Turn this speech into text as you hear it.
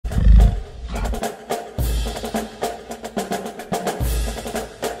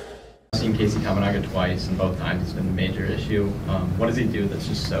Casey Kamanaga twice, and both times it's been a major issue. What does he do that's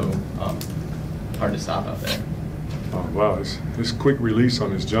just so hard to stop out there? Wow, his quick release on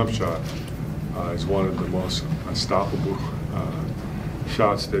his jump shot is one of the most unstoppable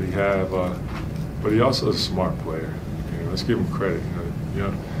shots that he have. But he also is a smart player. You know, let's give him credit. You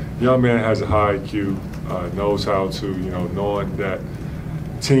know, young man has a high IQ, knows how to, knowing that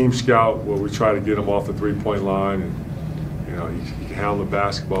team scout where we try to get him off the three-point line, and he can handle the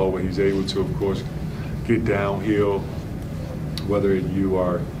basketball when he's able to, of course, get downhill, whether you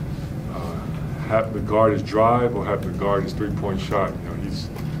are have to guard his drive or have to guard his three-point shot.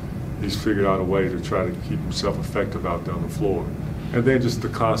 He's figured out a way to try to keep himself effective out there on the floor. And then just the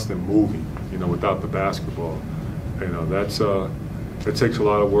constant moving, without the basketball. That takes a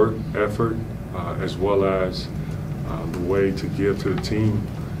lot of work, effort, as well as the way to give to the team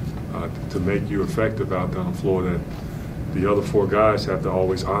to make you effective out there on the floor, that the other four guys have to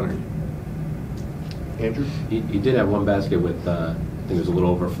always honor you. Andrew? He did have one basket with, I think it was a little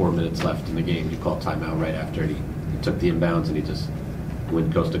over 4 minutes left in the game. He called timeout right after he took the inbounds, and he just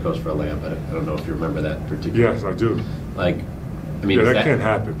went coast to coast for a layup. I don't know if you remember that particular. Yes, I do. Yeah, that can't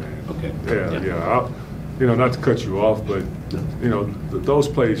happen, man. Okay. Yeah. Not to cut you off, but those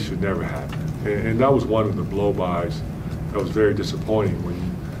plays should never happen. And that was one of the blow-bys that was very disappointing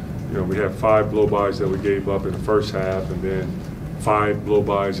when we had 5 blow-bys that we gave up in the first half, and then 5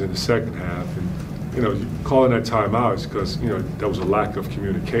 blow-bys in the second half. And calling that timeout is because there was a lack of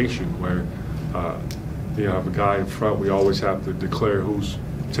communication where have a guy in front. We always have to declare who's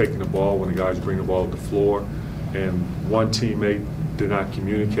taking the ball when the guys bring the ball to the floor. And one teammate did not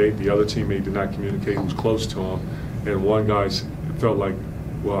communicate. The other teammate did not communicate who was close to him. And one guy felt like,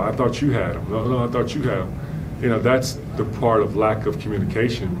 well, I thought you had him. No, I thought you had him. That's the part of lack of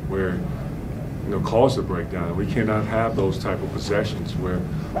communication where, caused the breakdown. We cannot have those type of possessions where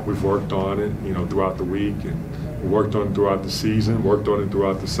we've worked on it, throughout the week, and we worked on it throughout the season, worked on it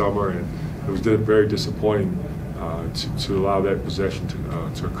throughout the summer, and it was very disappointing to allow that possession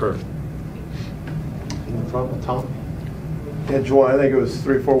to occur. In the front with Tom? Yeah, Juwan, I think it was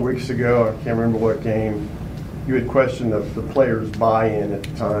 3 or 4 weeks ago, I can't remember what game, you had questioned the players' buy-in at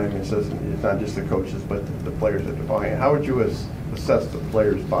the time. It says it's not just the coaches, but the players that are buy-in. How would you assess the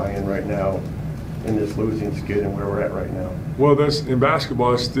players' buy-in right now in this losing skid and where we're at right now? Well, in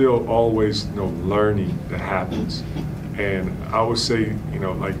basketball, it's still always learning that happens. And I would say,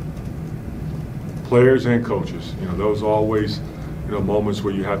 players and coaches, those always moments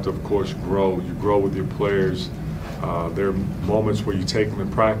where you have to, of course, grow. You grow with your players. There are moments where you take them in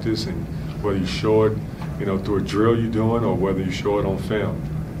practice, and whether you show it, through a drill you're doing, or whether you show it on film.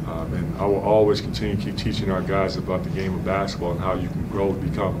 And I will always continue to keep teaching our guys about the game of basketball and how you can grow to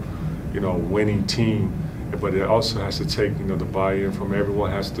become, a winning team. But it also has to take, the buy-in from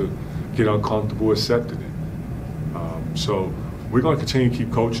everyone. Has to get uncomfortable accepting it. So we're going to continue to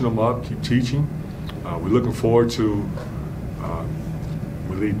keep coaching them up, keep teaching. We're looking forward to.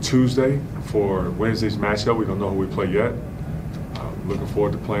 We leave Tuesday for Wednesday's matchup. We don't know who we play yet. Looking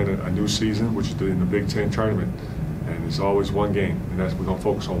forward to playing a new season, which is in the Big Ten tournament. And it's always one game, and we're going to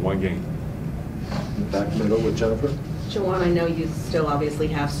focus on one game. Back middle with Jennifer. Juwan, I know you still obviously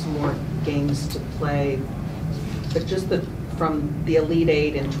have some more games to play, but just from the Elite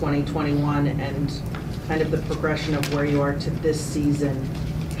Eight in 2021 and kind of the progression of where you are to this season,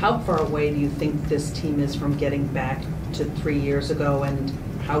 how far away do you think this team is from getting back to 3 years ago, and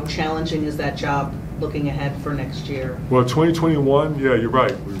how challenging is that job looking ahead for next year? Well, 2021, yeah, you're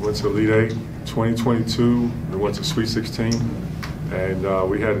right. We went to Elite Eight. 2022, we went to Sweet 16, and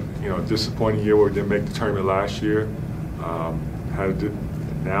we had a disappointing year where we didn't make the tournament last year.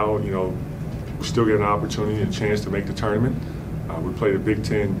 Now, we still get an opportunity and a chance to make the tournament. We played a Big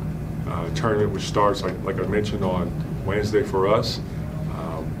Ten tournament, which starts, like I mentioned, on Wednesday for us.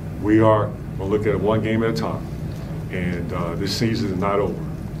 We are going to look at it one game at a time, and this season is not over,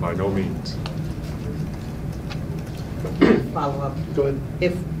 by no means. Follow up. Go ahead.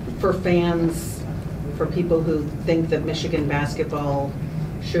 If for fans, for people who think that Michigan basketball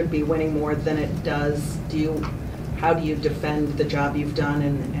should be winning more than it does, how do you defend the job you've done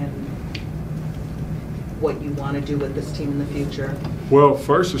and what you want to do with this team in the future? Well,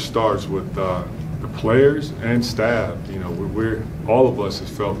 first it starts with the players and staff. We're all of us have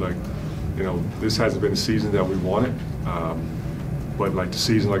felt like, this hasn't been a season that we wanted. But like the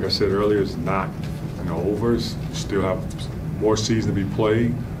season, like I said earlier, is not over. We still have more season to be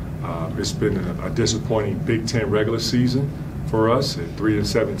played. It's been a disappointing Big Ten regular season for us at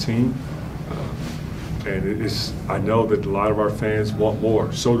 3-17. And I know that a lot of our fans want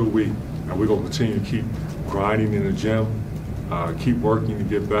more. So do we. And we're going to continue to keep grinding in the gym, keep working to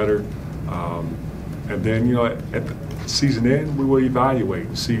get better. And then, you know, at the season end, we will evaluate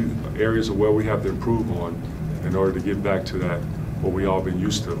and see areas of where we have to improve on in order to get back to that, what we all been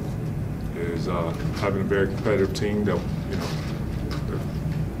used to, is having a very competitive team that, you know,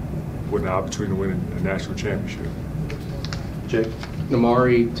 with an opportunity to win a national championship. Jake?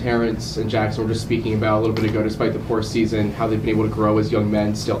 Namari, Terrence, and Jackson were just speaking about a little bit ago, despite the poor season, how they've been able to grow as young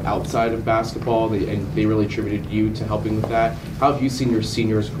men still outside of basketball, and they really attributed you to helping with that. How have you seen your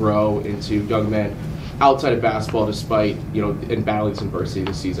seniors grow into young men outside of basketball, despite, you know, in battling some adversity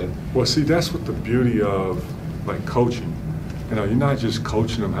this season? Well, see, that's what the beauty of, like, coaching. You know, you're not just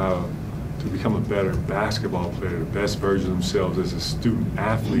coaching them how to become a better basketball player, the best version of themselves as a student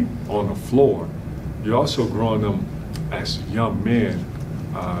athlete on the floor. You're also growing them as young men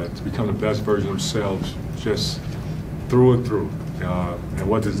to become the best version of themselves, just through and through. And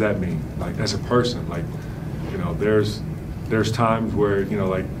what does that mean? Like, as a person, like, you know, there's times where, you know,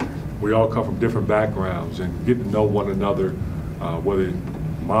 like, we all come from different backgrounds and get to know one another, whether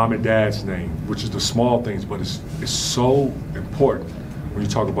mom and dad's name, which is the small things, but it's so important when you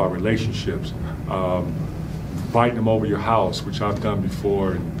talk about relationships. Inviting them over your house, which I've done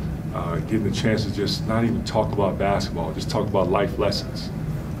before, and getting the chance to just not even talk about basketball, just talk about life lessons.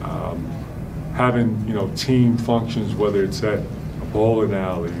 Having, you know, team functions, whether it's at a bowling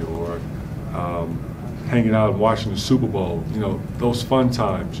alley or hanging out and watching the Super Bowl, you know, those fun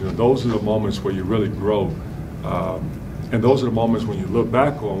times, you know, those are the moments where you really grow. And those are the moments when you look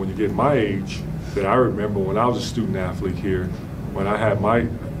back on, when you get my age, that I remember when I was a student athlete here, when I had my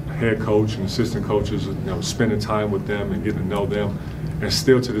head coach and assistant coaches, you know, spending time with them and getting to know them, and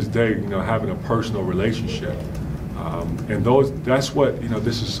still to this day, you know, having a personal relationship. And that's what, you know,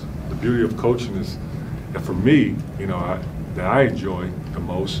 this is the beauty of coaching is, and for me, you know, that I enjoy the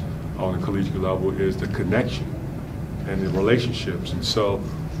most on the collegiate level is the connection and the relationships. And so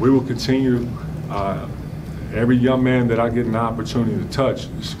we will continue, every young man that I get an opportunity to touch,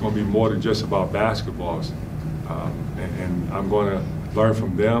 it's going to be more than just about basketballs. And I'm going to learn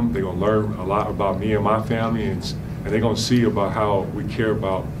from them. They're going to learn a lot about me and my family, and they're going to see about how we care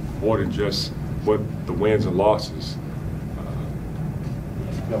about more than just what the wins and losses.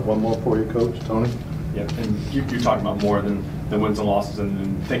 Got one more for you, Coach. Tony? Yeah, and you're talking about more than the wins and losses,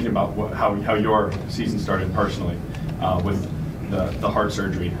 and thinking about how your season started personally with the heart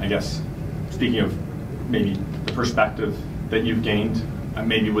surgery. I guess, speaking of maybe the perspective that you've gained,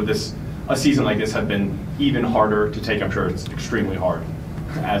 maybe would a season like this have been even harder to take? I'm sure it's extremely hard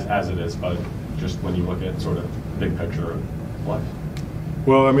as it is, but just when you look at sort of the big picture of life.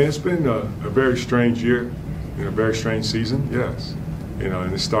 Well, I mean, it's been a very strange year, you know, a very strange season, yes. You know,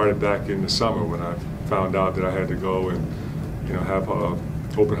 and it started back in the summer when I found out that I had to go and, you know, have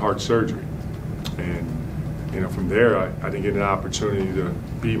open heart surgery. And, you know, from there, I didn't get an opportunity to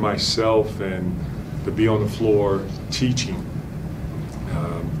be myself and to be on the floor teaching.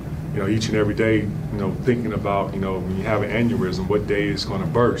 You know, each and every day, you know, thinking about, you know, when you have an aneurysm, what day it's going to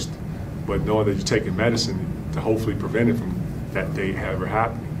burst, but knowing that you're taking medicine to hopefully prevent it from that day ever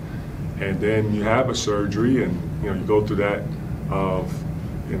happening. And then you have a surgery, and, you know, you go through that of,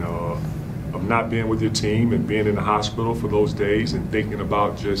 you know, of not being with your team and being in the hospital for those days and thinking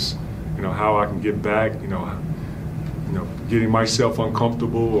about just, you know, how I can get back, you know, getting myself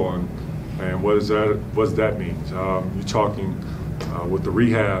uncomfortable on, and what does that mean? You're talking with the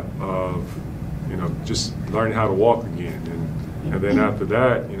rehab of, you know, just learning how to walk again, and then after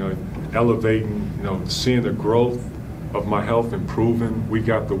that, you know, elevating, you know, seeing the growth of my health improving week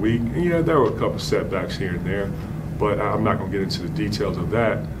after week. And yeah, there were a couple setbacks here and there, but I'm not going to get into the details of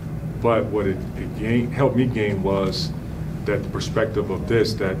that. But what it helped me gain was that the perspective of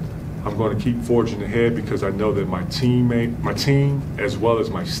this, that I'm going to keep forging ahead because I know that my team as well as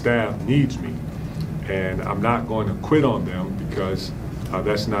my staff needs me. And I'm not going to quit on them because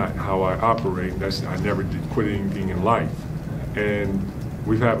that's not how I operate. I never did quit anything in life. And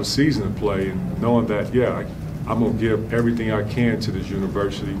we have a season to play, and knowing that, yeah, I'm going to give everything I can to this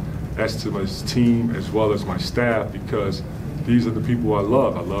university, as to my team as well as my staff, because these are the people I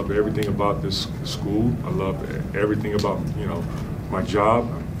love. I love everything about this school. I love everything about, you know, my job.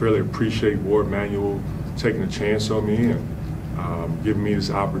 I really appreciate Ward Manuel taking a chance on me and giving me this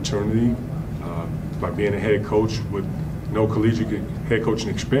opportunity by being a head coach with no collegiate head coaching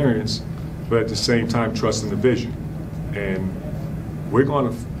experience, but at the same time trusting the vision. And we're going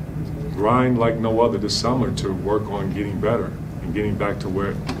to grind like no other this summer to work on getting better and getting back to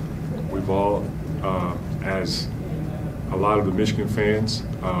where we've all, as a lot of the Michigan fans,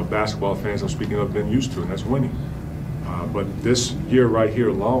 basketball fans I'm speaking of, been used to, and that's winning. But this year right here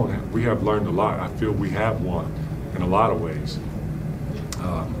alone, we have learned a lot. I feel we have won in a lot of ways.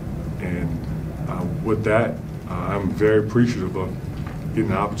 And with that, I'm very appreciative of getting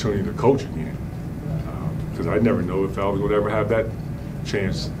the opportunity to coach again, because I never know if I was going to ever have that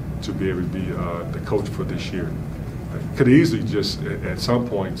chance to be able to be the coach for this year. I could easily just at some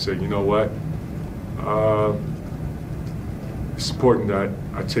point say, you know what, it's important that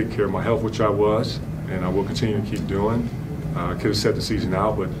I take care of my health, which I was, and I will continue to keep doing. I could have set the season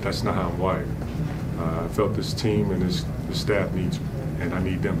out, but that's not how I'm wired. I felt this team and this staff needs me, and I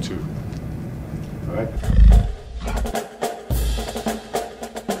need them too. All right.